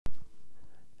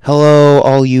Hello,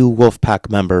 all you Wolfpack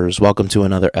members. Welcome to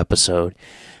another episode.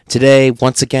 Today,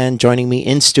 once again, joining me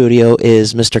in studio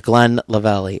is Mr. Glenn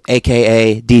Lavallee,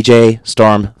 a.k.a. DJ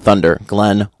Storm Thunder.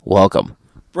 Glenn, welcome.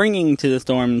 Bringing to the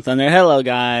Storm Thunder. Hello,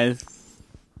 guys.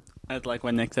 That's like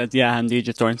when Nick says, yeah, I'm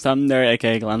DJ Storm Thunder,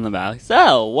 a.k.a. Glenn Lavallee.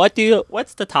 So,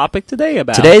 what's the topic today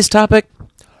about? Today's topic,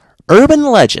 urban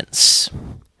legends.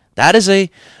 That is a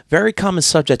very common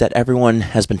subject that everyone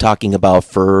has been talking about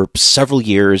for several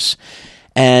years.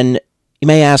 And you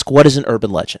may ask, what is an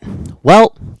urban legend?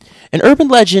 Well, an urban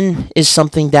legend is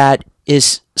something that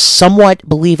is somewhat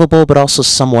believable, but also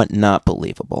somewhat not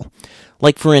believable.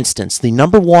 Like, for instance, the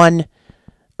number one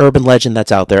urban legend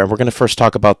that's out there, and we're going to first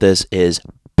talk about this, is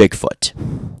Bigfoot.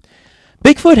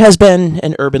 Bigfoot has been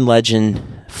an urban legend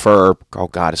for,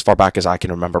 as far back as I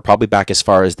can remember, probably back as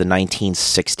far as the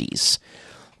 1960s.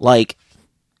 Like,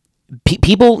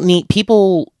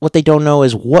 people, what they don't know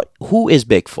is who is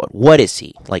Bigfoot? What is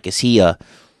he? Like, is he a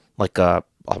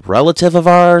relative of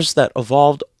ours that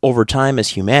evolved over time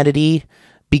as humanity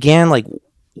began? Like,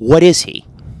 what is he?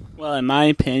 Well, in my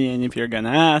opinion, if you're going to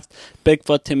ask,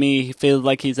 Bigfoot to me, he feels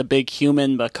like he's a big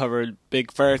human but covered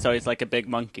big fur, so he's like a big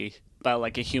monkey, about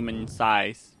like a human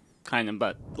size, kind of,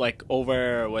 but like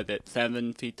over,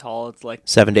 7 feet tall? It's like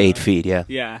 7 to 8 feet, yeah.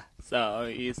 Yeah.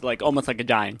 So he's like almost like a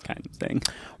giant kind of thing.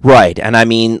 Right, and I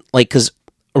mean, like, because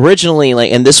originally,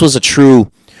 like, and this was a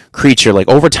true creature, like,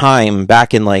 over time,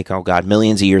 back in, like,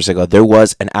 millions of years ago, there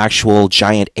was an actual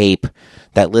giant ape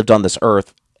that lived on this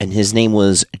earth, and his name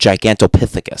was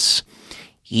Gigantopithecus.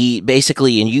 He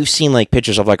basically, and you've seen, like,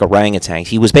 pictures of, like, orangutans.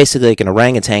 He was basically, like, an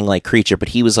orangutan-like creature, but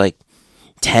he was, like,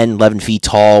 10, 11 feet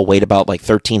tall, weighed about, like,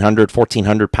 1,300,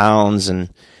 1,400 pounds, and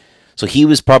so he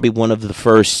was probably one of the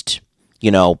first,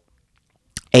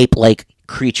 ape-like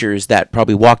creatures that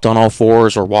probably walked on all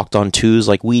fours or walked on twos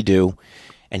like we do,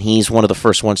 and he's one of the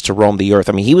first ones to roam the earth.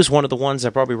 I mean, he was one of the ones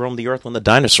that probably roamed the earth when the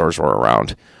dinosaurs were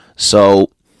around. So,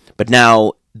 but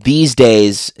now, these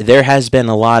days, there has been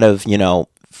a lot of,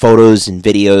 photos and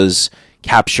videos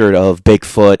captured of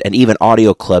Bigfoot and even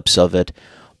audio clips of it,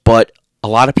 but a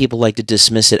lot of people like to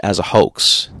dismiss it as a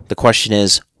hoax. The question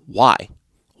is, why?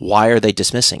 Why are they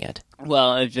dismissing it?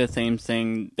 Well, it's just the same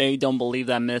thing. They don't believe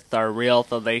that myths are real,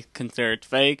 so they consider it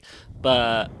fake.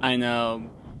 But I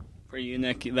know for you,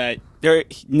 Nick, that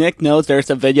Nick knows there's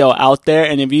a video out there,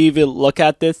 and if you even look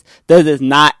at this is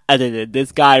not edited.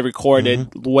 This guy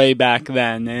recorded way back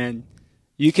then, and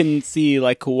you can see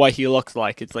like what he looks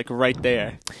like. It's like right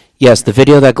there. Yes, the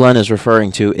video that Glenn is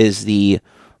referring to is the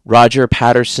Roger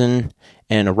Patterson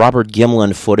and Robert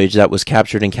Gimlin footage that was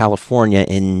captured in California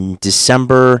in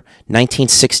December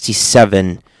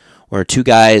 1967, where two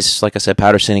guys, like I said,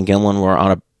 Patterson and Gimlin, were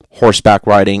on a horseback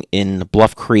riding in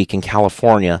Bluff Creek in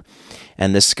California,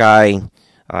 and this guy,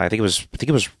 I think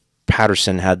it was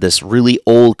Patterson, had this really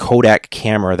old Kodak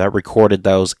camera that recorded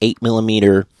those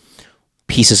 8mm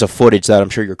pieces of footage that I'm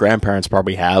sure your grandparents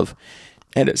probably have,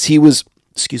 and as he was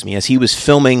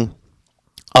filming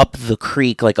up the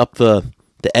creek, like up the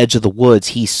edge of the woods,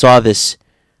 he saw this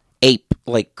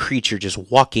ape-like creature just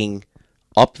walking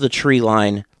up the tree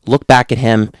line, looked back at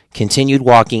him, continued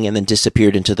walking, and then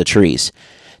disappeared into the trees.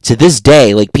 To this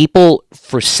day, like, people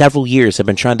for several years have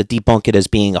been trying to debunk it as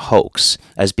being a hoax,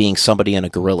 as being somebody in a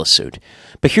gorilla suit.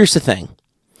 But here's the thing.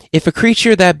 If a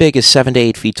creature that big is 7 to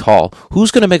 8 feet tall, who's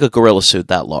going to make a gorilla suit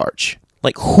that large?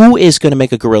 Like, who is going to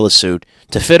make a gorilla suit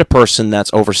to fit a person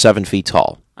that's over 7 feet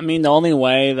tall? I mean, the only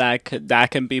way that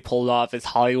can be pulled off is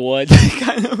Hollywood.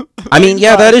 I mean,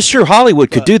 yeah, that is true. Hollywood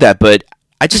could do that, but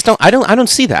I just don't. I don't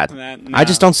see that. No. I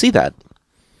just don't see that.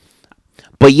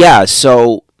 But yeah,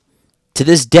 so to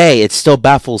this day, it still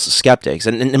baffles skeptics,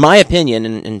 and in my opinion,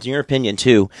 and in your opinion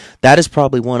too, that is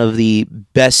probably one of the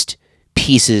best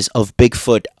pieces of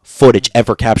Bigfoot footage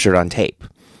ever captured on tape.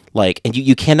 Like, and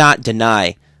you cannot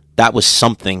deny that was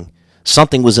something.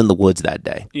 Something was in the woods that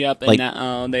day. Yep, and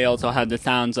now, they also have the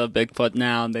sounds of Bigfoot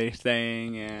now, they're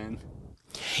saying, and...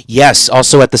 Yes,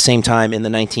 also at the same time in the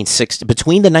 1960s,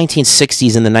 between the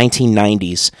 1960s and the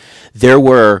 1990s, there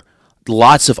were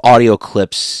lots of audio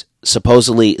clips, supposed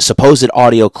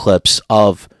audio clips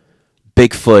of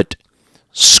Bigfoot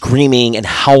screaming and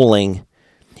howling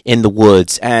in the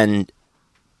woods, and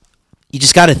you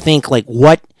just got to think, like,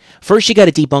 what... First, you got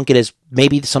to debunk it as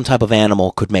maybe some type of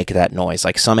animal could make that noise.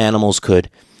 Like, some animals could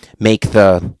make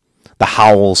the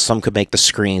howls, some could make the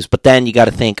screams. But then you got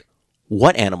to think,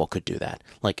 what animal could do that?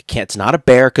 Like, it's not a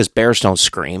bear, because bears don't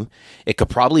scream. It could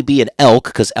probably be an elk,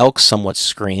 because elks somewhat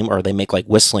scream, or they make, like,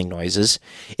 whistling noises.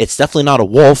 It's definitely not a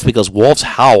wolf, because wolves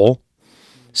howl.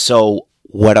 So,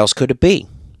 what else could it be?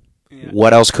 Yeah.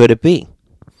 What else could it be?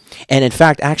 And in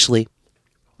fact, actually,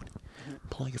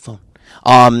 Pull out your phone.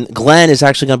 Glenn is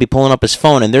actually going to be pulling up his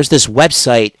phone, and there's this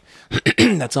website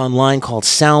that's online called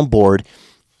Soundboard,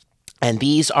 and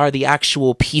these are the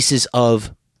actual pieces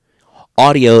of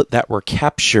audio that were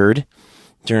captured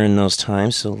during those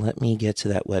times. So let me get to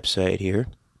that website here.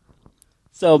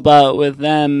 So, but with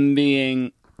them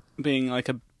being like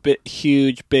a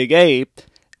huge big ape,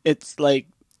 it's like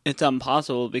it's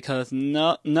impossible because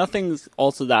nothing's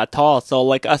also that tall. So,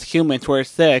 like us humans, we're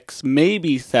 6,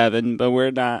 maybe 7, but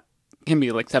we're not. Can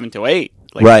be like 7 to 8.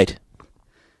 Like, right.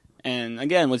 And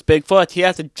again, with Bigfoot, he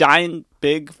has a giant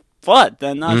big foot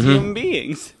than us human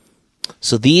beings.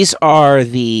 So this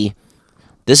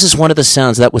is one of the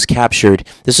sounds that was captured.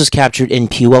 This was captured in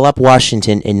Puyallup,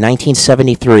 Washington in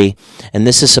 1973, and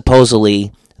this is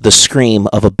supposedly the scream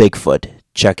of a Bigfoot.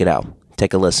 Check it out.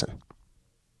 Take a listen.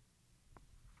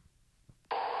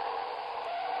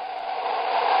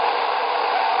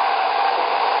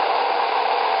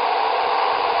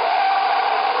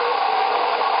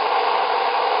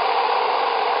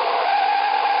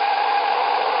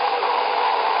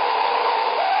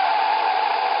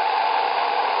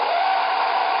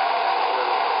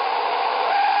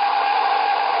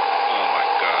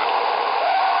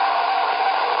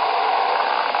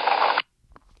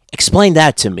 Explain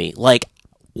that to me. Like,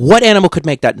 what animal could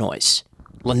make that noise?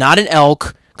 Well, not an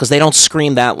elk, because they don't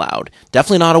scream that loud.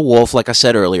 Definitely not a wolf, like I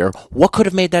said earlier. What could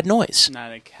have made that noise?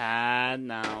 Not a cat,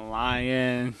 not a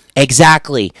lion.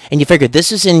 Exactly. And you figure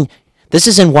this is in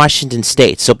Washington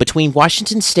State. So between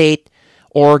Washington State,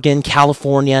 Oregon,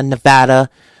 California, Nevada,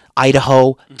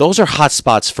 Idaho, those are hot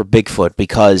spots for Bigfoot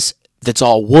because it's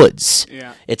all woods.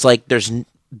 Yeah. It's like there's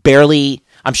barely...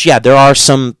 I'm sure, yeah, there are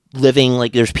some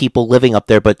there's people living up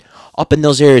there, but up in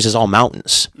those areas is all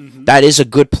mountains. Mm-hmm. That is a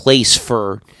good place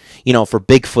for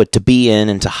Bigfoot to be in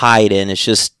and to hide in. It's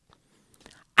just,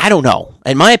 I don't know.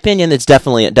 In my opinion, it's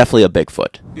definitely a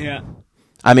Bigfoot. Yeah.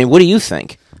 I mean, what do you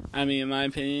think? I mean, in my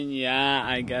opinion, yeah,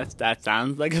 I guess that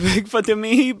sounds like a Bigfoot to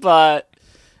me, but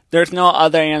there's no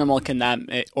other animal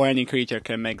or any creature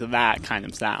can make that kind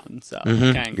of sound. So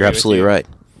You're absolutely right.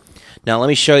 Now let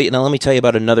me tell you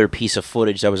about another piece of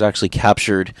footage that was actually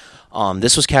captured.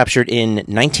 This was captured in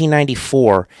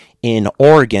 1994 in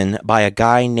Oregon by a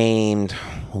guy named,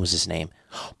 what was his name?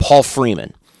 Paul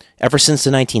Freeman. Ever since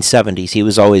the 1970s, he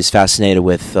was always fascinated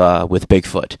with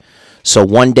Bigfoot. So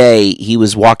one day he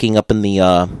was walking up in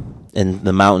the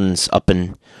mountains up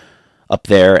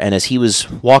there, and as he was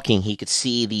walking, he could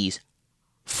see these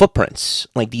footprints,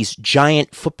 like these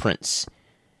giant footprints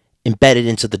embedded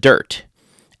into the dirt.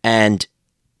 And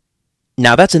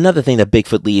now that's another thing that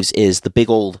Bigfoot leaves is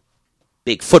the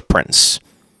big footprints.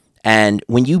 And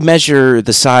when you measure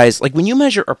the size, like when you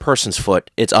measure a person's foot,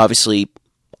 it's obviously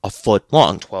a foot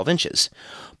long, 12 inches.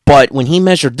 But when he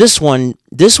measured this one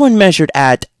measured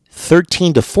at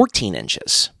 13 to 14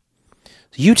 inches.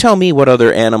 You tell me what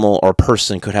other animal or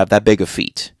person could have that big of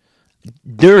feet.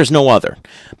 There is no other.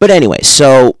 But anyway,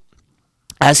 so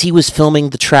as he was filming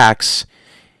the tracks,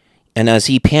 and as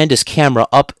he panned his camera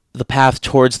up the path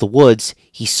towards the woods,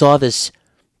 he saw this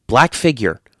black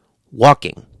figure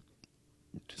walking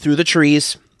through the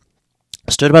trees,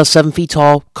 stood about 7 feet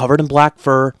tall, covered in black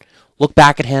fur, looked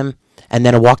back at him, and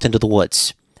then it walked into the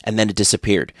woods, and then it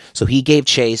disappeared. So he gave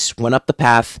chase, went up the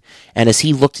path, and as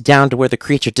he looked down to where the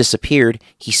creature disappeared,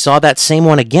 he saw that same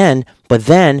one again, but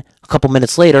then, a couple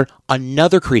minutes later,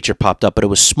 another creature popped up, but it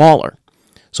was smaller.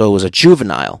 So it was a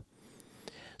juvenile.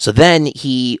 So then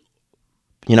he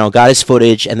got his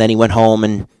footage, and then he went home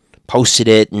and posted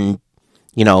it and,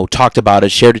 talked about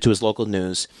it, shared it to his local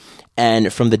news.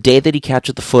 And from the day that he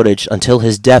captured the footage until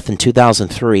his death in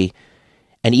 2003,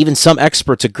 and even some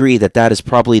experts agree that is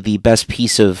probably the best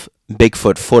piece of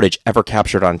Bigfoot footage ever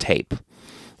captured on tape.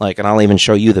 And I'll even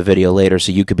show you the video later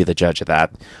so you could be the judge of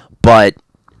that.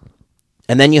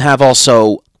 And then you have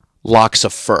also locks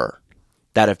of fur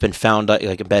that have been found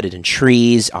embedded in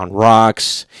trees, on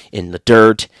rocks, in the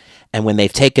dirt. And when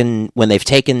they've taken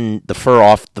the fur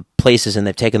off the places and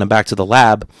they've taken them back to the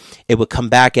lab, it would come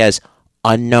back as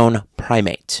unknown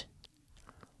primate.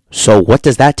 So what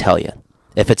does that tell you?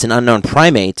 If it's an unknown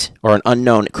primate or an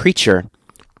unknown creature,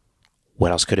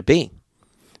 what else could it be?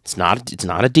 It's not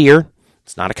a deer.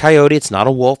 It's not a coyote. It's not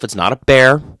a wolf. It's not a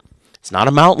bear. It's not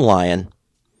a mountain lion.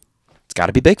 It's got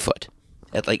to be Bigfoot.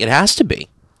 It has to be.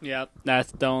 Yep,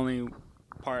 that's the only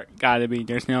part. Got to be.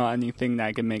 There's no anything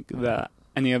that can make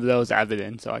any of those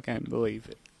evidence, so I can't believe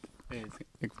it.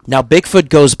 Now, Bigfoot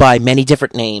goes by many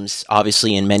different names,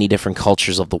 obviously, in many different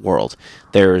cultures of the world.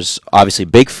 There's obviously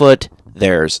Bigfoot,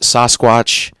 there's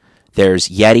Sasquatch, there's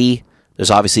Yeti,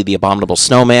 there's obviously the Abominable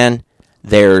Snowman,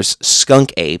 there's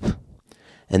Skunk Ape,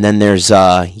 And then there's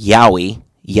Yowie.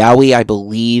 Yowie, I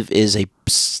believe, is a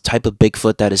type of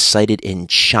Bigfoot that is sighted in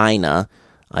China,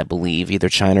 I believe, either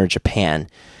China or Japan.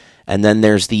 And then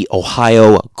there's the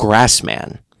Ohio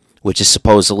Grassman, which is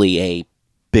supposedly a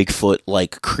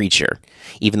Bigfoot-like creature.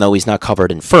 Even though he's not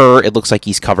covered in fur, it looks like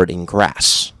he's covered in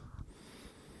grass.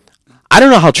 I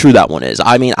don't know how true that one is.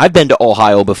 I mean, I've been to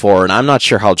Ohio before, and I'm not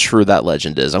sure how true that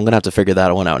legend is. I'm going to have to figure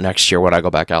that one out next year when I go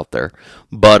back out there.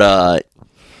 But,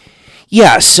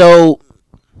 yeah, so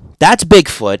that's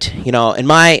Bigfoot. You know, and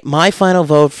my final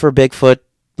vote for Bigfoot,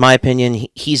 my opinion,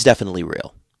 he's definitely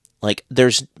real. Like,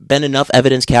 there's been enough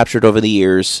evidence captured over the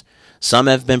years. Some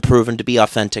have been proven to be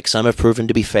authentic. Some have proven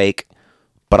to be fake.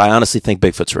 But I honestly think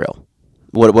Bigfoot's real.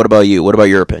 What about you? What about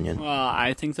your opinion? Well,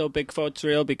 I think so. Bigfoot's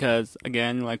real because,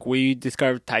 again, like we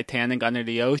discovered Titanic under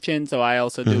the ocean, so I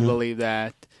also do believe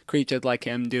that creatures like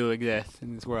him do exist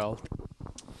in this world.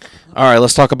 All right,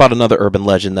 let's talk about another urban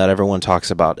legend that everyone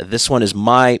talks about. This one is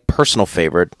my personal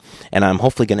favorite, and I'm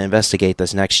hopefully going to investigate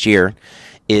this next year,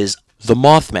 is the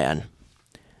Mothman.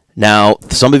 Now,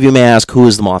 some of you may ask, who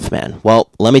is the Mothman? Well,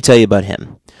 let me tell you about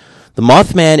him. The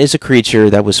Mothman is a creature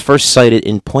that was first sighted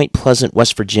in Point Pleasant,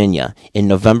 West Virginia in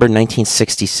November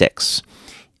 1966.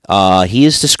 He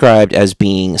is described as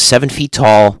being 7 feet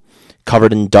tall,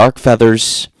 covered in dark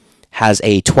feathers, has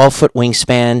a 12-foot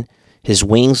wingspan, his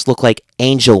wings look like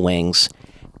angel wings,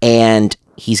 and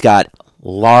he's got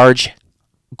large,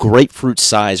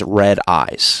 grapefruit-sized red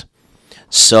eyes.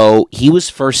 So he was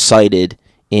first sighted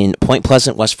in Point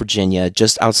Pleasant, West Virginia,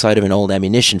 just outside of an old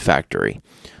ammunition factory.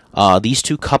 These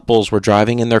two couples were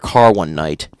driving in their car one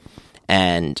night,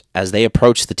 and as they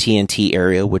approached the TNT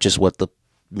area, which is what the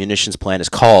munitions plant is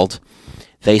called,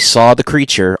 they saw the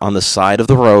creature on the side of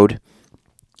the road,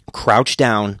 crouch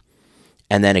down,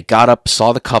 and then it got up,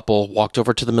 saw the couple, walked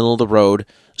over to the middle of the road,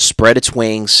 spread its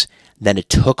wings, then it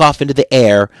took off into the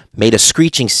air, made a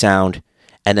screeching sound,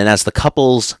 and then as the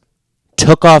couples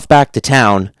took off back to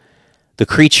town, the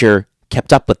creature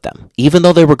kept up with them. Even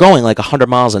though they were going like 100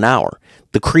 miles an hour,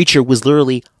 the creature was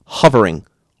literally hovering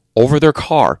over their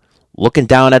car, looking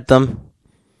down at them,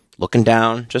 looking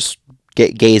down, just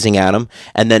gazing at them,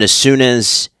 and then as soon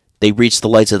as they reached the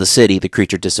lights of the city, the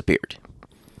creature disappeared.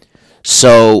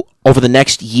 So, over the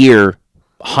next year,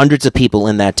 hundreds of people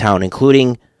in that town,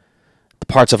 including the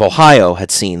parts of Ohio,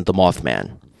 had seen the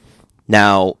Mothman.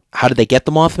 Now, how did they get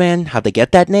the Mothman? How'd they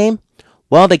get that name?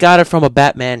 Well, they got it from a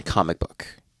Batman comic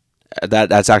book.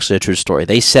 That's actually a true story.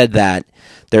 They said that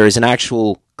there is an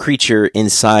actual creature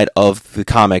inside of the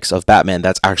comics of Batman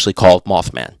that's actually called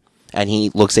Mothman. And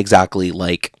he looks exactly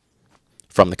like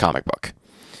from the comic book.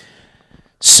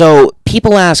 So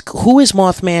people ask, who is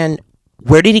Mothman?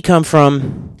 Where did he come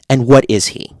from? And what is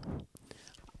he?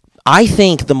 I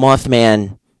think the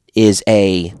Mothman is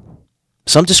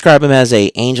some describe him as a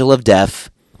angel of death,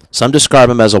 some describe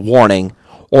him as a warning,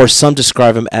 or some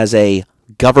describe him as a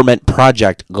government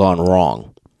project gone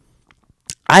wrong.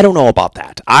 I don't know about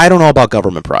that. I don't know about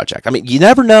government project. I mean, you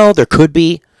never know. There could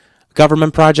be a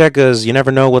government project because you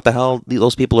never know what the hell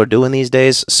those people are doing these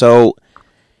days. So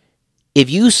if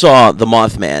you saw the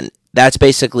Mothman, that's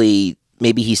basically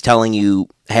maybe he's telling you,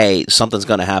 hey, something's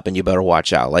going to happen. You better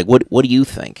watch out. Like, what do you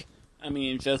think? I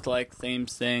mean, just like same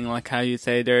thing, like how you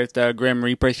say there's the Grim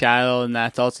Reaper shadow, and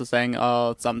that's also saying,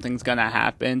 oh, something's gonna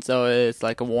happen. So it's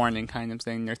like a warning kind of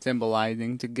thing. They're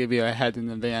symbolizing to give you a head in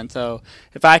advance. So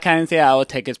if I kind of say, I would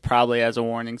take it probably as a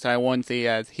warning. So I wouldn't see it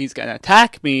as he's gonna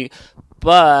attack me.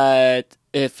 But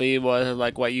if he was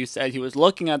like what you said, he was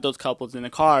looking at those couples in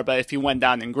the car. But if he went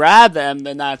down and grabbed them,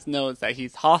 then that knows that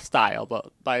he's hostile.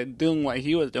 But by doing what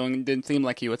he was doing, it didn't seem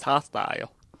like he was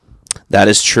hostile. That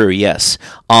is true, yes.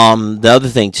 The other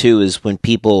thing, too, is when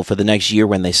people, for the next year,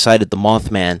 when they sighted the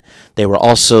Mothman, they were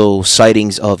also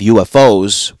sightings of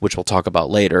UFOs, which we'll talk about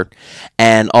later,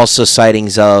 and also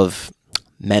sightings of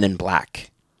Men in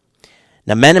Black.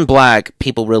 Now, Men in Black,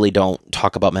 people really don't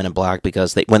talk about Men in Black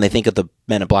because when they think of the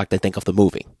Men in Black, they think of the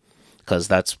movie, because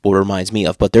that's what it reminds me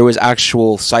of. But there was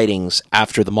actual sightings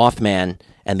after the Mothman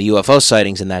and the UFO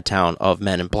sightings in that town of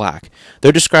Men in Black.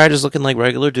 They're described as looking like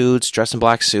regular dudes, dressed in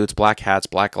black suits, black hats,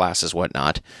 black glasses,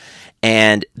 whatnot.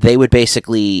 And they would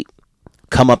basically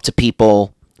come up to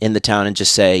people in the town and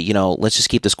just say, you know, let's just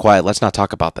keep this quiet. Let's not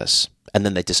talk about this. And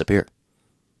then they disappear.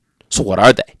 So what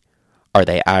are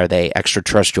they? Are they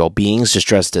extraterrestrial beings just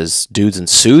dressed as dudes in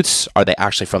suits? Are they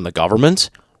actually from the government?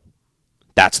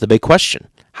 That's the big question.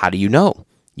 How do you know?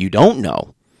 You don't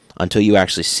know until you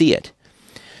actually see it.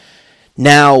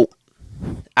 Now,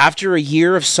 after a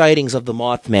year of sightings of the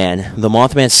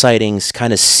Mothman sightings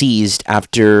kind of ceased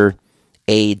after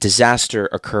a disaster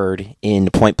occurred in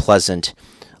Point Pleasant.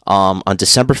 On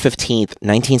December 15th,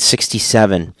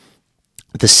 1967,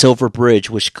 the Silver Bridge,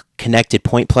 which connected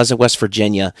Point Pleasant, West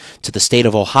Virginia, to the state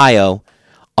of Ohio,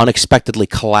 unexpectedly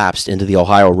collapsed into the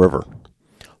Ohio River.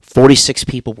 46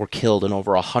 people were killed and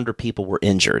over 100 people were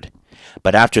injured.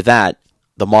 But after that,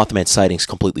 the Mothman sightings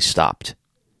completely stopped.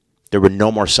 There were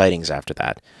no more sightings after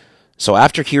that. So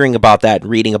after hearing about that and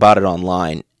reading about it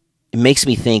online, it makes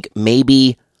me think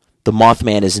maybe the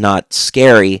Mothman is not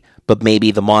scary, but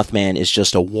maybe the Mothman is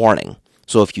just a warning.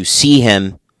 So if you see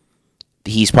him,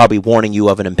 he's probably warning you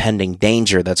of an impending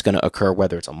danger that's going to occur,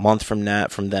 whether it's a month from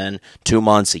then, 2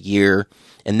 months, a year.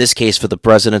 In this case, for the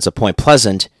residents of Point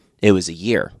Pleasant, it was a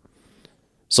year.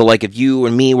 So like if you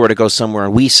and me were to go somewhere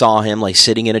and we saw him like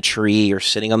sitting in a tree or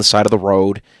sitting on the side of the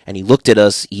road and he looked at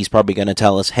us, he's probably going to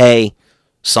tell us, hey,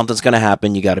 something's going to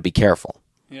happen, you got to be careful.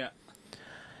 Yeah.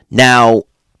 Now,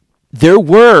 there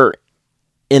were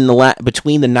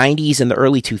between the 90s and the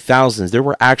early 2000s, there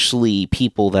were actually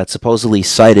people that supposedly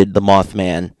sighted the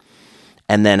Mothman,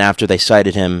 and then after they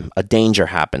sighted him, a danger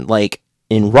happened. Like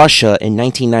in Russia in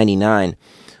 1999,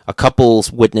 a couple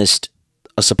witnessed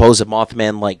a supposed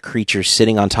Mothman-like creature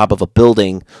sitting on top of a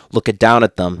building, looking down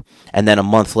at them, and then a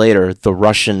month later, the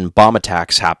Russian bomb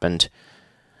attacks happened.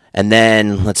 And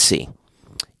then, let's see,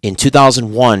 in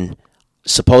 2001,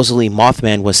 supposedly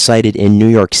Mothman was sighted in New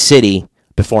York City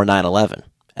before 9/11.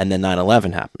 And then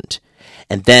 9/11 happened.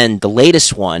 And then the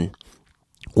latest one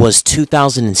was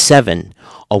 2007.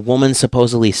 A woman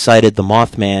supposedly sighted the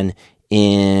Mothman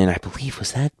in, I believe,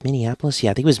 was that Minneapolis?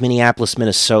 Yeah, I think it was Minneapolis,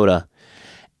 Minnesota.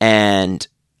 And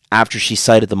after she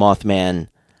sighted the Mothman,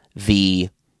 the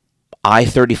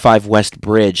I-35 West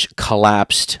Bridge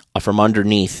collapsed from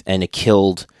underneath, and it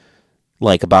killed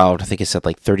like about, I think it said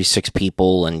like 36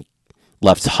 people and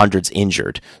left hundreds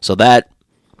injured. So that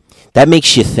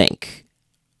makes you think.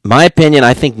 My opinion,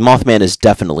 I think Mothman is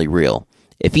definitely real.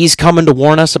 If he's coming to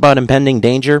warn us about impending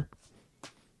danger,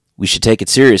 we should take it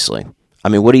seriously. I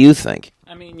mean, what do you think?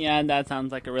 I mean, yeah, that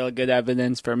sounds like a really good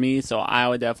evidence for me, so I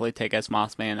would definitely take as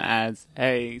Mothman as,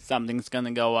 hey, something's going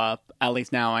to go up. At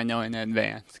least now I know in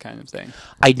advance kind of thing.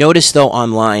 I noticed, though,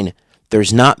 online,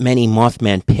 there's not many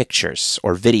Mothman pictures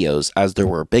or videos as there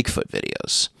were Bigfoot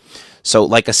videos. So,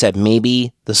 like I said,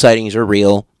 maybe the sightings are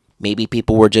real. Maybe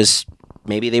people were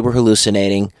maybe they were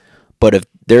hallucinating. But if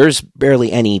there's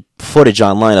barely any footage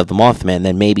online of the Mothman,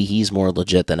 then maybe he's more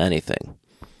legit than anything,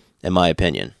 in my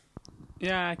opinion.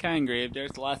 Yeah, I kind of agree. If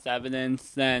there's less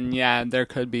evidence, then yeah, he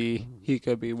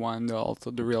could be one of also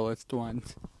the realest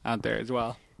ones out there as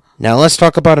well. Now let's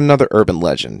talk about another urban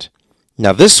legend.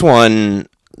 Now this one,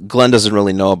 Glenn doesn't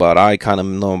really know about. I kind of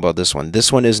know about this one.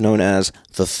 This one is known as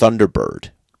the Thunderbird.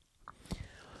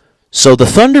 So the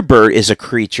Thunderbird is a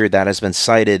creature that has been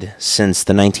sighted since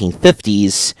the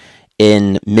 1950s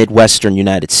in Midwestern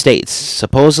United States.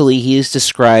 Supposedly he is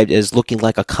described as looking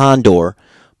like a condor,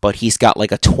 but he's got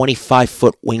like a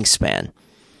 25-foot wingspan.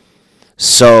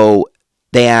 So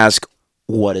they ask,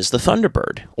 what is the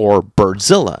Thunderbird? Or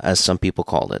Birdzilla, as some people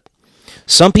call it.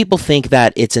 Some people think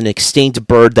that it's an extinct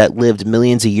bird that lived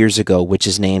millions of years ago, which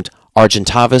is named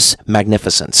Argentavis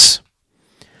magnificens.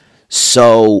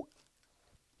 So,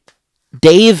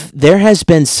 Dave, there has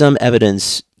been some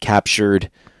evidence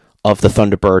captured of the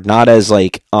Thunderbird, not as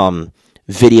like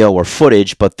video or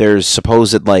footage, but there's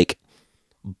supposed like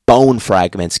bone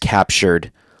fragments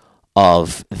captured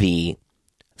of the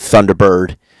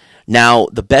Thunderbird. Now,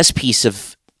 the best piece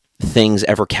of things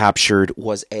ever captured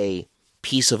was a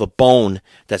piece of a bone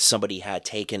that somebody had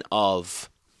taken of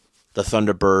the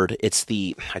Thunderbird. It's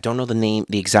I don't know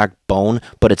the exact bone,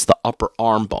 but it's the upper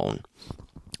arm bone.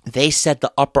 They said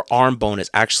the upper arm bone is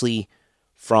actually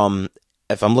from,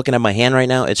 if I'm looking at my hand right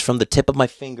now, it's from the tip of my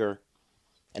finger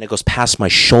and it goes past my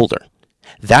shoulder.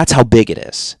 That's how big it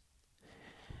is.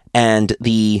 And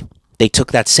they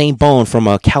took that same bone from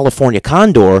a California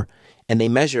condor and they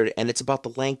measured, and it's about the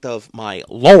length of my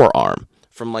lower arm,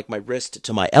 from like my wrist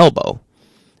to my elbow.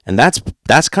 And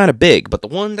that's kind of big. But the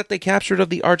one that they captured of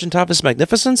the Argentavis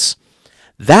magnificens,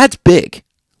 that's big.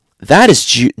 That is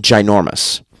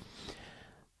ginormous.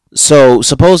 So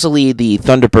supposedly the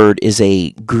Thunderbird is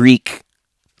a Greek,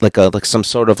 like some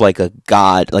sort of like a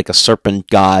god, like a serpent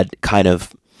god kind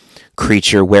of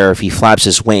creature, where if he flaps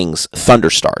his wings, thunder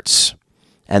starts,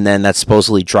 and then that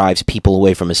supposedly drives people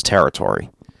away from his territory.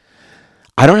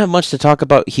 I don't have much to talk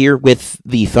about here with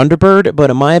the Thunderbird, but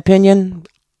in my opinion,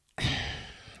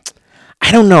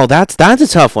 I don't know. That's a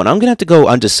tough one. I'm gonna have to go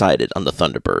undecided on the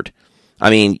Thunderbird. I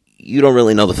mean, you don't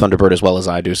really know the Thunderbird as well as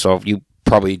I do, so you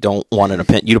probably don't want an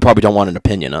opinion. You probably don't want an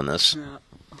opinion on this. Yeah.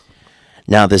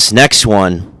 Now, this next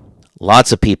one,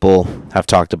 lots of people have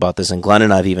talked about this, and Glenn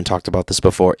and I have even talked about this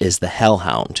before, is the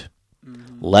Hellhound.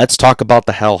 Let's talk about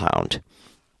the Hellhound.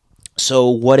 So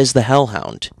what is the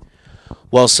Hellhound?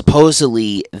 Well,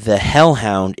 supposedly the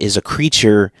Hellhound is a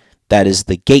creature that is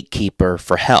the gatekeeper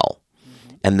for hell.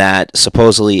 And that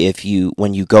supposedly if you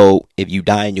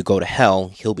die and you go to hell,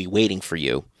 he'll be waiting for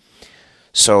you.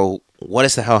 So what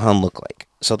does the Hellhound look like?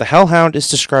 So the Hellhound is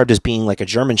described as being like a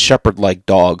German Shepherd-like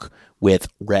dog with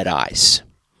red eyes.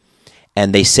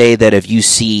 And they say that if you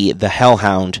see the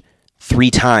Hellhound 3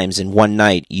 times in one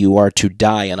night, you are to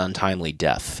die an untimely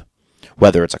death.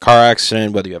 Whether it's a car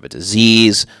accident, whether you have a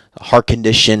disease, a heart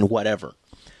condition, whatever.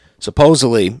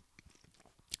 Supposedly,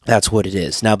 that's what it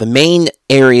is. Now, the main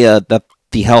area that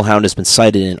the Hellhound has been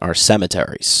sighted in are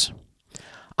cemeteries.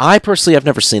 I personally have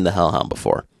never seen the Hellhound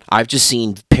before. I've just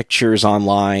seen pictures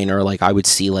online, or like I would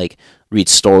see, like, read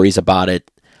stories about it.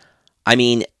 I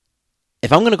mean,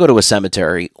 if I'm going to go to a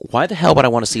cemetery, why the hell would I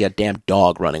want to see a damn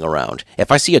dog running around?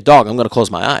 If I see a dog, I'm going to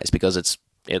close my eyes because it's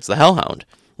the Hellhound.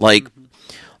 Like,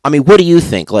 I mean, what do you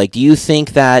think? Like, do you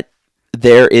think that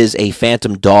there is a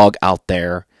phantom dog out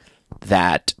there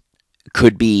that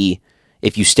could be,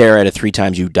 if you stare at it 3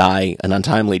 times, you die an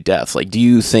untimely death? Like, do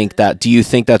you think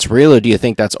that's real, or do you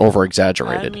think that's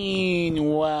over-exaggerated? I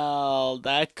mean, well,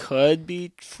 that could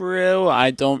be true. I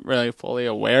don't really fully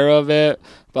aware of it,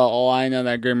 but all I know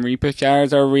that Grim Reaper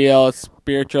showers are real,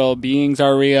 spiritual beings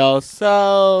are real,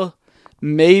 so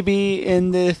maybe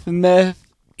in this myth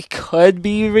it could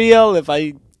be real. If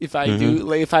I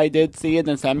did see it in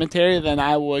the cemetery, then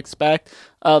I will expect,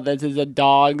 oh, this is a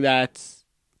dog that's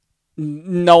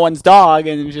no one's dog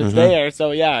and it's just there.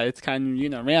 So yeah, it's kind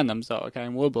of, random. So I kind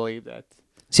of will believe that.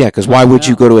 Yeah, because why would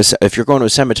you go to if you're going to a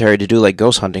cemetery to do like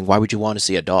ghost hunting? Why would you want to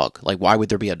see a dog? Like, why would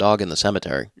there be a dog in the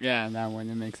cemetery? Yeah, that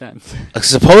wouldn't make sense.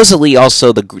 Supposedly,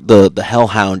 also the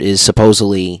Hellhound is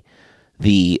supposedly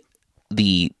the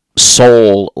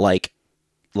soul, like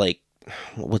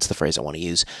what's the phrase I want to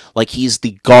use? Like, he's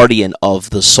the guardian of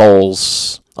the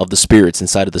souls of the spirits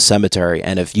inside of the cemetery,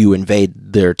 and if you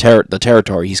invade the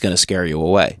territory, he's going to scare you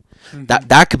away.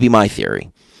 That could be my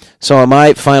theory. So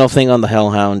my final thing on the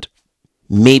Hellhound,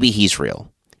 maybe he's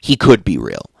real. He could be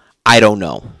real. I don't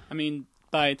know. I mean,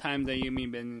 by the time that you've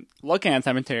been looking at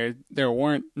cemeteries, there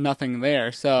weren't nothing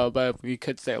there. So, but if we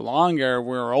could stay longer,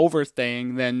 we're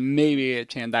overstaying, then maybe a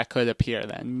chance that could appear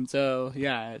then. So,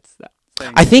 yeah, it's that.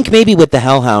 I think maybe with the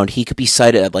Hellhound, he could be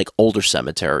sighted at like older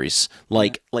cemeteries,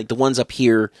 like the ones up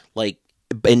here, like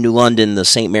in New London, the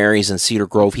St. Mary's and Cedar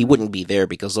Grove. He wouldn't be there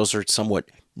because those are somewhat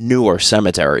newer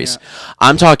cemeteries. Yeah.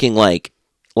 I'm talking like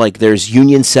there's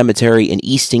Union Cemetery in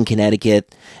Easton,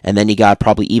 Connecticut, and then you got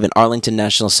probably even Arlington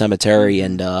National Cemetery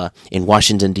and in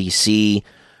Washington D.C.,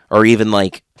 or even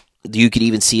like you could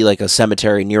even see like a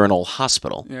cemetery near an old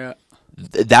hospital. Yeah,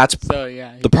 that's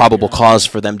the probable cause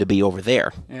for them to be over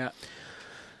there. Yeah.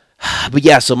 But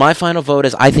yeah, so my final vote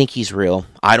is I think he's real.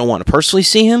 I don't want to personally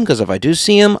see him, because if I do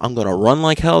see him, I'm going to run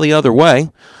like hell the other way.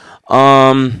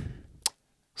 So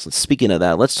speaking of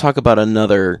that, let's talk about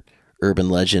another urban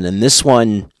legend. And this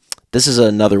is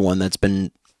another one that's been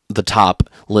the top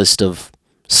list of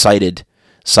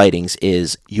sightings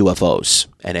is UFOs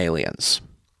and aliens.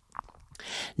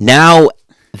 Now,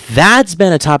 that's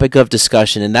been a topic of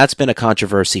discussion, and that's been a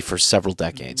controversy for several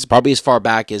decades, probably as far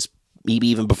back as maybe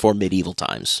even before medieval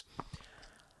times.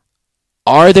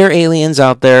 Are there aliens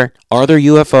out there? Are there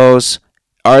UFOs?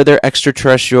 Are there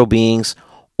extraterrestrial beings?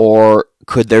 Or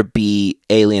could there be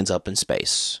aliens up in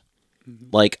space?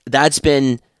 Like, that's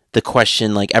been the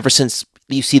question, like, ever since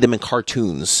you see them in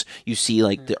cartoons. You see,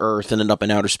 like, the Earth, and then up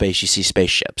in outer space, you see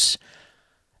spaceships.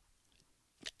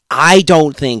 I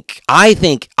think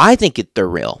they're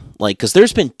real. Like, because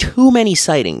there's been too many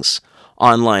sightings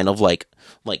online of, like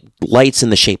lights in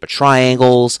the shape of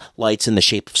triangles, lights in the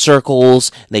shape of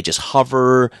circles, and they just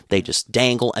hover, they just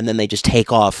dangle, and then they just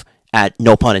take off at,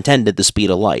 no pun intended, the speed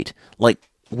of light. Like,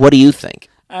 what do you think?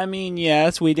 I mean,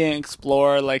 yes, we didn't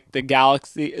explore, like, the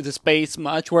galaxy, the space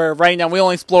much, where right now we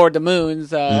only explored the moon,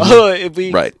 so if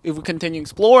we continue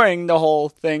exploring the whole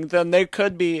thing, then there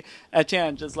could be a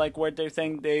chance, just like where they're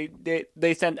saying they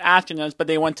sent astronauts, but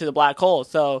they went to the black hole,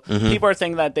 so people are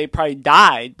saying that they probably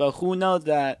died, but who knows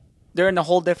that they're in a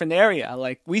whole different area.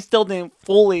 Like, we still didn't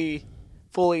fully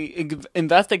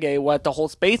investigate what the whole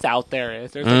space out there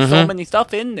is. There's like, so many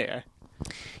stuff in there.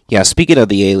 Yeah, speaking of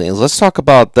the aliens, let's talk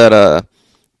about that.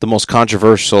 The most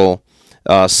controversial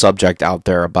subject out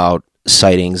there about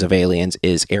sightings of aliens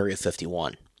is Area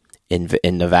 51 in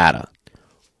Nevada.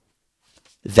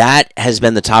 That has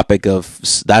been the topic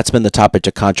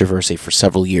of controversy for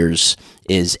several years.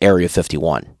 Is Area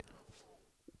 51?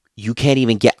 You can't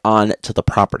even get on to the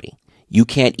property. you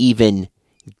can't even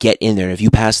get in there. And if you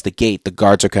pass the gate, the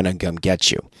guards are going to come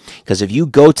get you. Because if you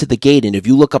go to the gate and if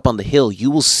you look up on the hill,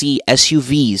 you will see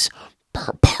SUVs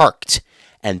parked.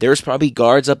 And there's probably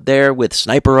guards up there with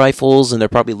sniper rifles, and they're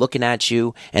probably looking at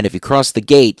you. And if you cross the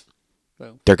gate,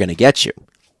 they're going to get you.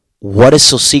 What is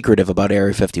so secretive about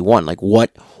Area 51? Like,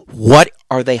 what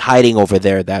are they hiding over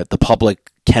there that the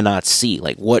public cannot see?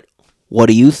 Like, what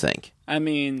do you think? I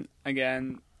mean,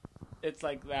 again, it's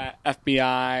like that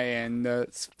FBI and the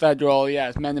federal,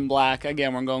 yes, Men in Black.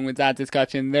 Again, we're going with that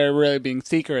discussion. They're really being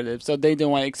secretive, so they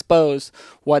don't want to expose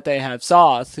what they have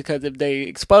saw. Because if they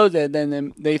expose it,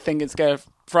 then they think it's going to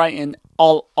frighten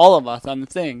all of us on the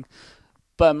thing.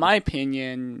 But in my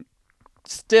opinion,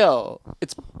 still,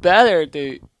 it's better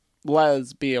to let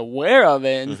us be aware of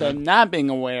it instead of not being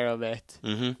aware of it.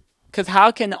 Because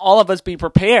how can all of us be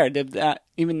prepared if it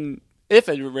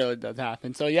really does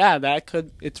happen? So yeah,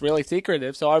 it's really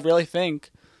secretive. So I really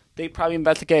think they probably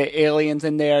investigate aliens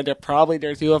in there. There's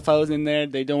UFOs in there.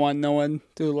 They don't want no one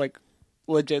to like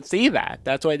legit see that.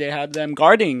 That's why they have them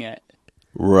guarding it.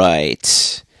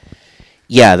 Right.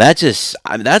 Yeah,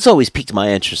 that's always piqued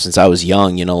my interest since I was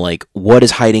young, like what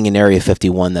is hiding in Area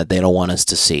 51 that they don't want us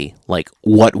to see? Like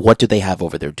what do they have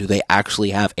over there? Do they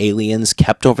actually have aliens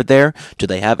kept over there? Do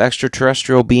they have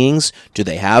extraterrestrial beings? Do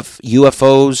they have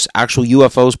UFOs, actual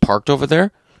UFOs parked over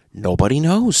there? Nobody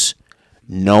knows.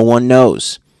 No one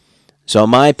knows. So in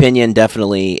my opinion,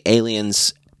 definitely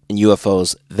aliens and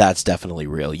UFOs, that's definitely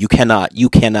real. You cannot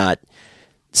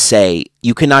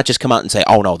just come out and say,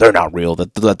 oh no, they're not real,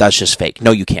 that's just fake.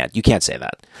 No, you can't say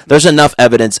that. There's enough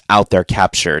evidence out there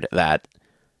captured that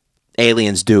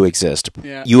aliens do exist.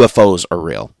 Yeah. UFOs are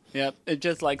real. Yep, it's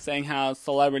just like saying how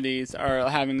celebrities are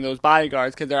having those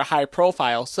bodyguards because they're high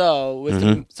profile. So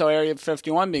with so Area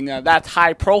 51 being that's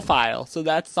high profile. So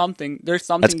that's something. There's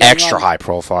something that's extra high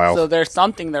profile. So there's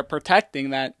something they're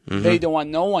protecting that they don't want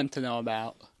no one to know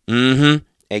about.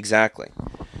 Exactly.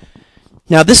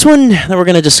 Now, this one that we're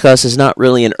going to discuss is not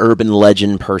really an urban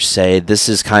legend per se. This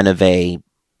is kind of I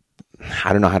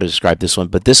don't know how to describe this one,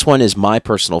 but this one is my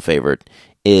personal favorite,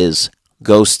 is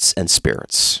ghosts and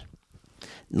spirits.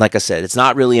 Like I said, it's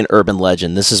not really an urban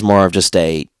legend. This is more of just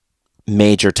a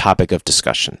major topic of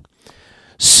discussion.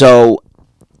 So,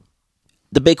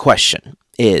 the big question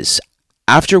is,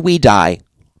 after we die,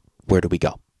 where do we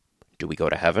go? Do we go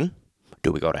to heaven?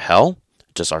 Do we go to hell?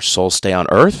 Does our soul stay on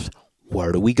earth?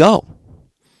 Where do we go?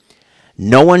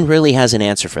 No one really has an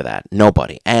answer for that.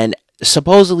 Nobody. And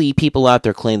supposedly people out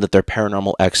there claim that they're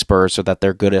paranormal experts or that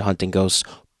they're good at hunting ghosts.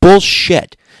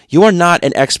 Bullshit. You are not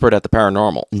an expert at the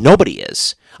paranormal. Nobody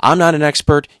is. I'm not an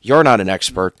expert. You're not an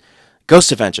expert.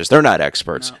 Ghost Adventures, they're not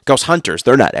experts. No. Ghost Hunters,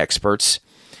 they're not experts.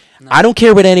 No. I don't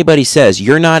care what anybody says.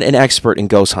 You're not an expert in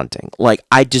ghost hunting. Like,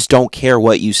 I just don't care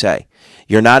what you say.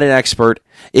 You're not an expert.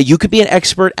 You could be an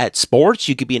expert at sports.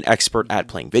 You could be an expert at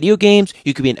playing video games.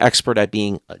 You could be an expert at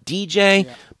being a DJ.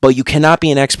 Yeah. But you cannot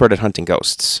be an expert at hunting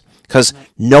ghosts. Because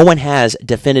no one has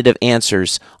definitive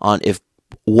answers on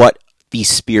what these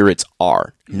spirits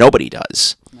are. Nobody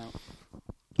does. No.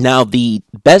 Now, the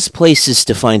best places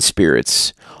to find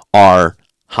spirits are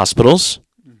hospitals,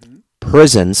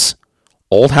 prisons,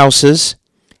 old houses,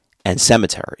 and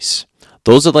cemeteries.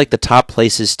 Those are like the top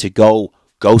places to go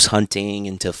ghost hunting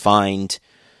and to find,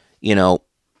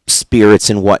 spirits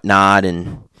and whatnot.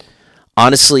 And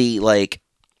honestly, like,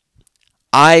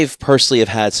 I've personally have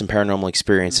had some paranormal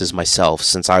experiences myself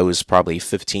since I was probably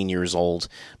 15 years old,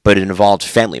 but it involved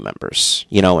family members,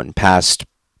 and past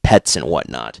pets and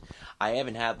whatnot. I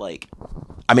haven't had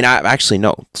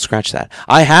scratch that.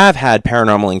 I have had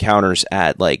paranormal encounters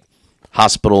at like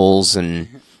hospitals and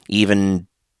even,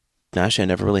 actually I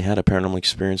never really had a paranormal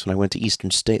experience when I went to Eastern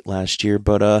State last year,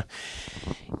 but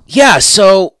yeah,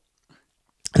 so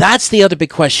that's the other big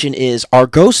question is, are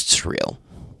ghosts real?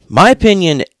 My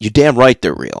opinion, you're damn right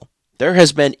they're real. There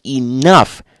has been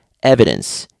enough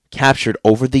evidence captured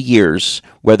over the years,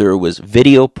 whether it was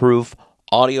video proof,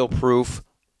 audio proof,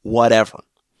 whatever.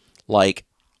 Like,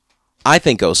 I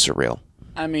think ghosts are real.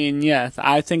 I mean, yes,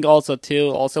 I think also, too,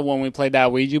 also when we played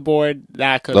that Ouija board,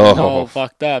 that could have been all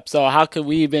fucked up. So how could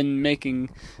we have been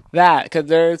making that? Because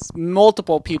there's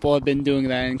multiple people have been doing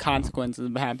that and consequences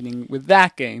of happening with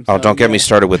that game. So, don't get me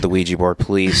started with the Ouija board,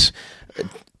 please.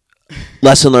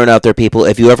 Lesson learned out there, people.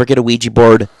 If you ever get a Ouija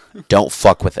board, don't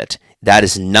fuck with it. That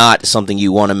is not something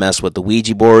you want to mess with. The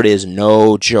Ouija board is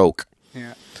no joke.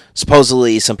 Yeah.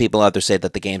 Supposedly, some people out there say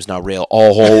that the game's not real.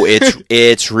 Oh,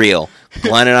 it's real.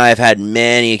 Glenn and I have had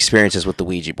many experiences with the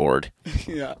Ouija board.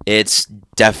 Yeah. It's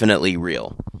definitely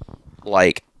real.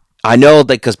 Like, I know that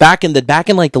because back in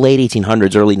like the late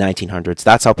 1800s, early 1900s,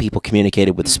 that's how people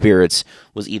communicated with spirits,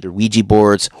 was either Ouija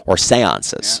boards or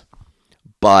seances. Yeah.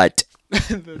 But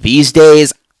these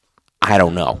days, I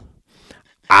don't know.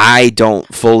 I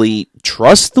don't fully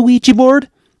trust the Ouija board.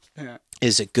 Yeah.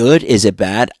 Is it good? Is it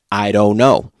bad? I don't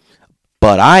know.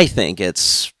 But I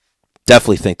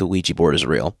definitely think the Ouija board is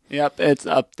real. Yep, it's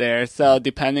up there. So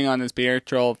depending on the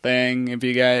spiritual thing,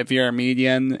 if you're a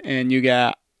medium and you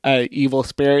got an evil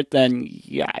spirit, then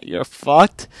yeah, you're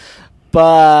fucked.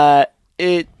 But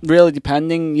it really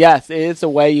depending. Yes, it is a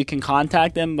way you can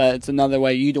contact them, but it's another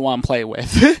way you don't want to play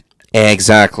with.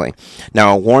 Exactly.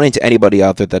 Now, a warning to anybody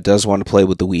out there that does want to play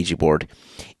with the Ouija board.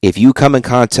 If you come in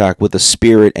contact with a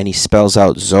spirit and he spells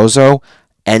out Zozo,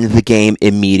 end the game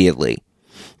immediately.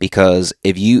 Because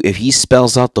if he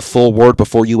spells out the full word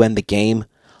before you end the game,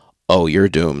 oh, you're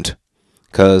doomed.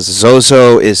 Because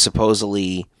Zozo is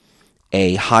supposedly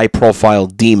a high-profile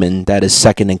demon that is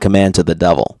second in command to the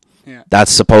devil. Yeah.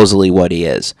 That's supposedly what he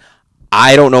is.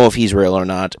 I don't know if he's real or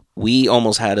not. We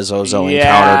almost had a Zozo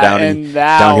encounter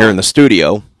down here in the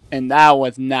studio. And that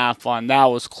was not fun. That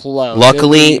was close.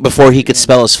 Luckily, before he could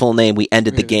spell his full name, we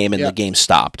ended the game and the game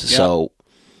stopped. Yep. So,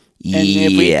 yeah. And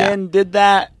if we did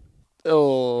that,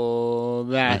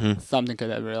 something could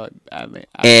have really badly.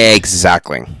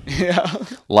 Exactly. Yeah.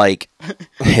 Like,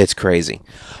 it's crazy.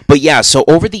 But yeah, so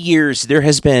over the years, there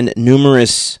has been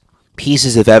numerous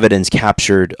pieces of evidence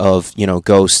captured of,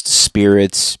 ghosts,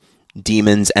 spirits,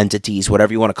 demons, entities,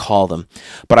 whatever you want to call them.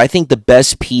 But I think the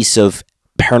best piece of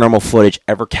paranormal footage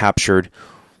ever captured,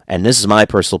 and this is my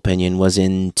personal opinion, was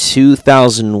in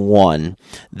 2001.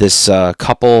 This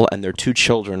couple and their 2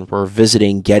 children were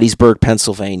visiting Gettysburg,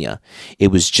 Pennsylvania. It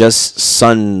was just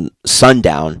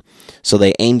sundown, so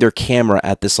they aimed their camera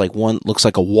at this looks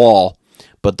like a wall,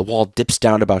 but the wall dips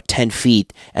down about 10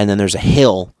 feet, and then there's a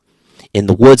hill in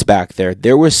the woods back there.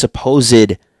 There were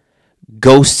supposed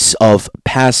ghosts of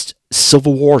past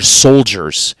Civil War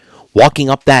soldiers walking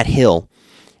up that hill.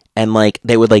 And,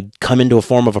 they would, come into a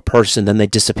form of a person, then they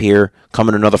disappear, come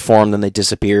in another form, then they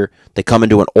disappear, they come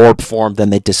into an orb form, then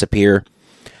they disappear.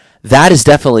 That is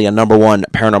definitely a number one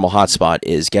paranormal hotspot,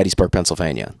 is Gettysburg,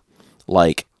 Pennsylvania.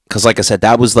 Because like I said,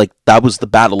 that was the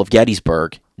Battle of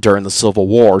Gettysburg during the Civil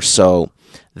War, so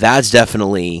that's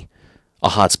definitely a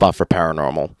hotspot for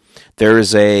paranormal. There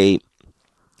is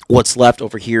what's left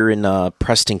over here in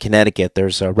Preston, Connecticut,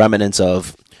 there's remnants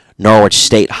of Norwich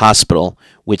State Hospital,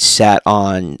 which sat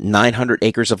on 900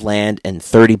 acres of land and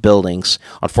 30 buildings.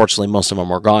 Unfortunately, most of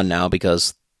them are gone now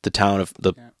because the town of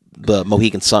the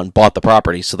Mohegan Sun bought the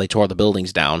property, so they tore the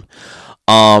buildings down.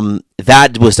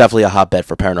 That was definitely a hotbed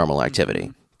for paranormal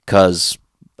activity. Because,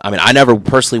 I never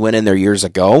personally went in there years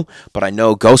ago, but I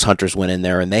know ghost hunters went in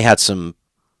there, and they had some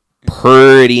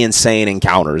pretty insane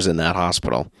encounters in that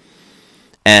hospital.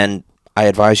 And I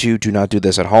advise you, do not do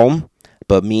this at home.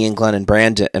 But me and Glenn and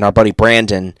Brandon and our buddy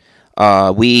Brandon,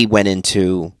 we went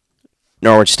into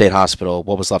Norwich State Hospital,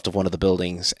 what was left of one of the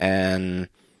buildings, and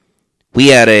we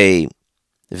had a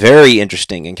very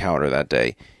interesting encounter that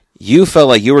day. You felt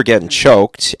like you were getting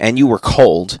choked, and you were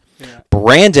cold. Yeah.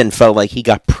 Brandon felt like he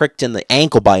got pricked in the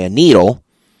ankle by a needle.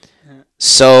 Yeah.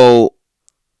 So,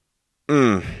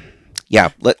 I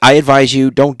advise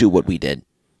you, don't do what we did,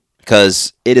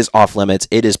 because it is off limits.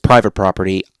 It is private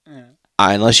property.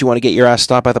 Unless you want to get your ass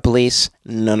stopped by the police,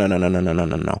 no.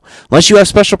 Unless you have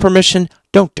special permission,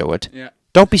 don't do it. Yeah.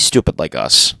 Don't be stupid like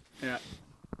us. Yeah.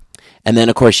 And then,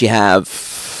 of course, you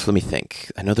have, let me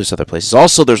think. I know there's other places.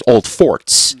 Also, there's old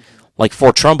forts, like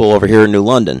Fort Trumbull over here in New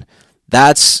London.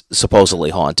 That's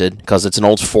supposedly haunted because it's an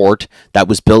old fort that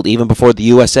was built even before the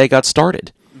USA got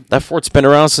started. Mm-hmm. That fort's been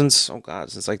around since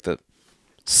like the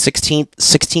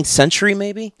 16th century,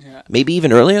 maybe? Yeah. Maybe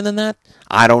even earlier than that?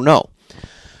 I don't know.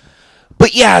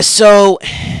 But yeah, so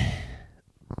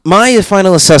my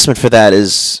final assessment for that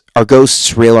is, are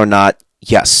ghosts real or not?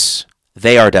 Yes,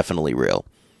 they are definitely real.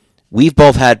 We've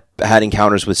both had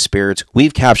encounters with spirits.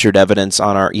 We've captured evidence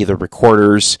on our either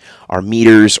recorders, our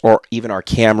meters, or even our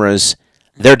cameras.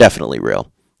 They're definitely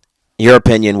real. Your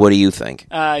opinion, what do you think?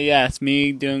 Yes,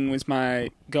 me going with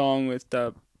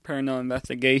the paranormal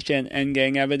investigation and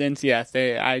getting evidence, yes,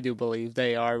 I do believe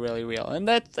they are really real. And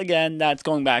that's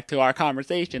going back to our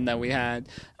conversation that we had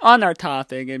on our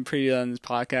topic in previous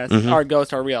podcast. Mm-hmm. Our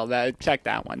ghosts are real. Check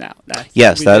that one out. That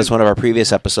is one of our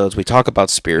previous episodes. We talk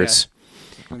about spirits.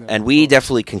 Yeah. And we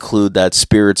definitely conclude that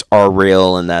spirits are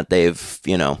real and that they've,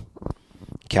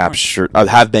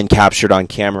 have been captured on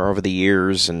camera over the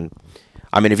years. And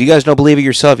if you guys don't believe it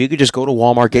yourself, you could just go to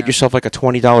Walmart, get yourself like a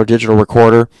 $20 digital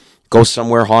recorder, go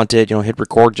somewhere haunted, hit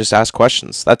record, just ask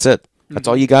questions. That's it. That's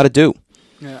all you got to do.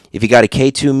 Yeah. If you got a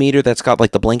K2 meter that's got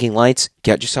like the blinking lights,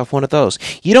 get yourself one of those.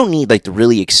 You don't need like the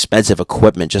really expensive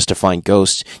equipment just to find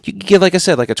ghosts. You can get, like I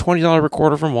said, like a $20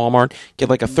 recorder from Walmart, get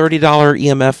like a $30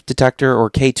 EMF detector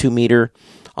or K2 meter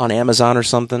on Amazon or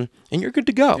something, and you're good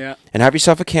to go. Yeah. And have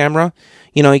yourself a camera.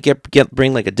 You know, you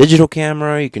bring like a digital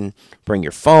camera. You can bring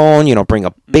your phone. You know, bring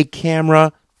a big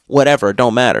camera. Whatever, it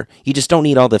don't matter. You just don't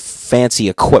need all the fancy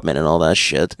equipment and all that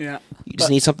shit. Yeah. You just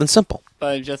need something simple.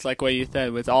 But just like what you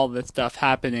said, with all this stuff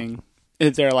happening,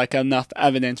 is there like enough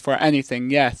evidence for anything?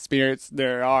 Yes, spirits,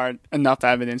 there are enough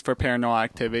evidence for paranormal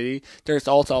activity. There's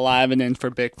also a lot of evidence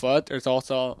for Bigfoot. There's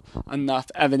also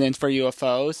enough evidence for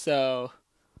UFOs. So,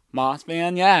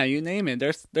 Mothman, yeah, you name it.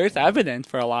 There's evidence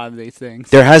for a lot of these things.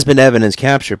 There has been evidence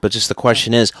captured, but just the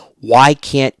question is, why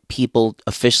can't people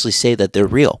officially say that they're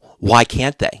real? Why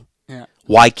can't they? Yeah.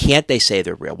 Why can't they say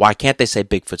they're real? Why can't they say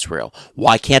Bigfoot's real?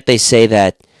 Why can't they say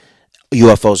that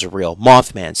UFOs are real?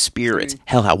 Mothman, spirits,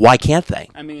 hell, why can't they?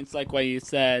 I mean, it's like what you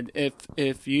said.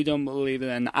 If you don't believe it,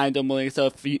 then I don't believe it.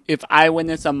 So if I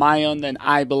witness on my own, then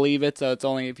I believe it. So it's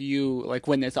only if you like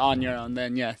witness on your own,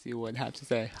 then yes, you would have to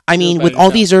say. I mean, with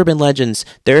all these urban legends,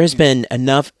 there has been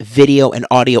enough video and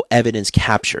audio evidence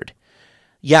captured.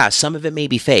 Yeah, some of it may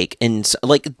be fake, and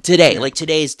like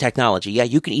today's technology, yeah,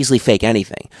 you can easily fake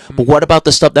anything. But what about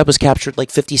the stuff that was captured like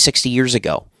 50, 60 years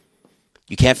ago?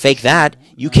 You can't fake that.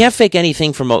 You can't fake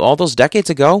anything from all those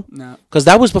decades ago. No. Because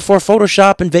that was before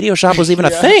Photoshop and Videoshop was even a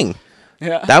thing.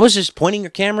 Yeah. That was just pointing your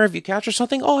camera. If you capture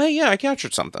something, oh, hey, yeah, I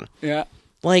captured something. Yeah.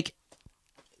 Like,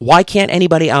 why can't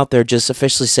anybody out there just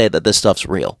officially say that this stuff's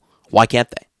real? Why can't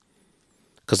they?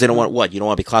 Because they don't want what? You don't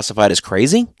want to be classified as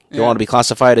crazy? You don't want to be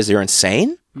classified as you're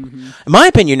insane? Mm-hmm. In my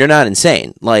opinion, you're not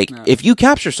insane. Like, if you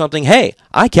capture something, hey,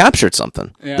 I captured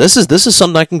something. Yeah. This is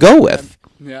something I can go with.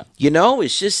 Yeah. You know,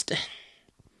 it's just...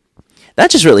 That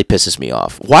just really pisses me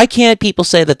off. Why can't people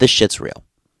say that this shit's real?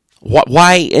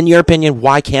 Why, in your opinion,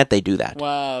 why can't they do that?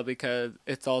 Well, because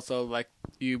it's also like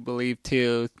you believe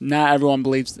too. Not everyone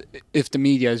believes if the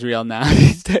media is real now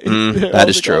these days. That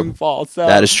is true. False. So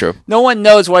That is true. no one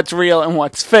knows what's real and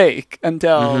what's fake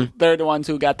until they're the ones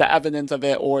who got the evidence of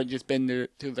it or just been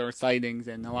to their sightings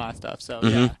and a lot of stuff. So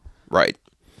yeah. Right.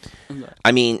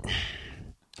 I mean,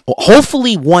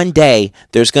 hopefully one day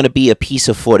there's going to be a piece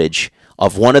of footage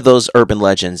of one of those urban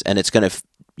legends, and it's going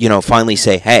to, finally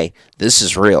say, hey, this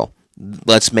is real.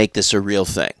 Let's make this a real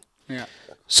thing. Yeah.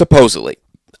 Supposedly.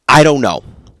 I don't know.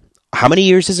 How many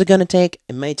years is it going to take?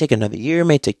 It may take another year, it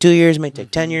may take 2 years, it may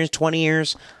take 10 years, 20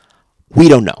 years. We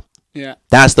don't know. Yeah.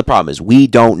 That's the problem, is we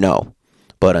don't know.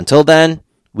 But until then,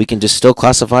 we can just still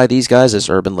classify these guys as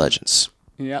urban legends.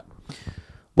 Yeah.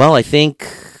 Well, I think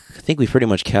we pretty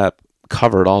much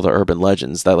covered all the urban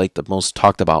legends, that like the most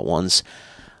talked about ones.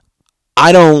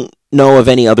 I don't know of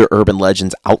any other urban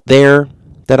legends out there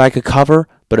that I could cover,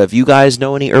 but if you guys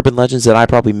know any urban legends that I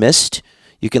probably missed,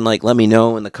 you can let me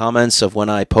know in the comments of when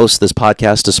I post this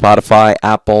podcast to Spotify,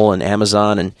 Apple, and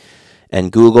Amazon,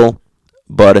 and Google.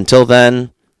 But until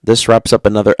then, this wraps up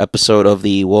another episode of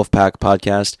the Wolfpack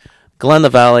Podcast. Glenn the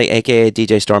Valley, a.k.a.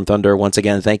 DJ Storm Thunder, once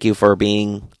again, thank you for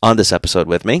being on this episode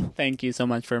with me. Thank you so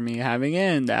much for me having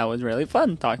it, and that was really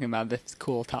fun talking about this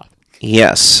cool topic.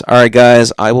 Yes. All right,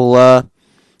 guys. We're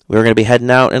going to be heading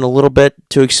out in a little bit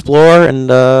to explore, and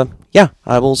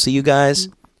I will see you guys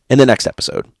in the next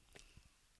episode.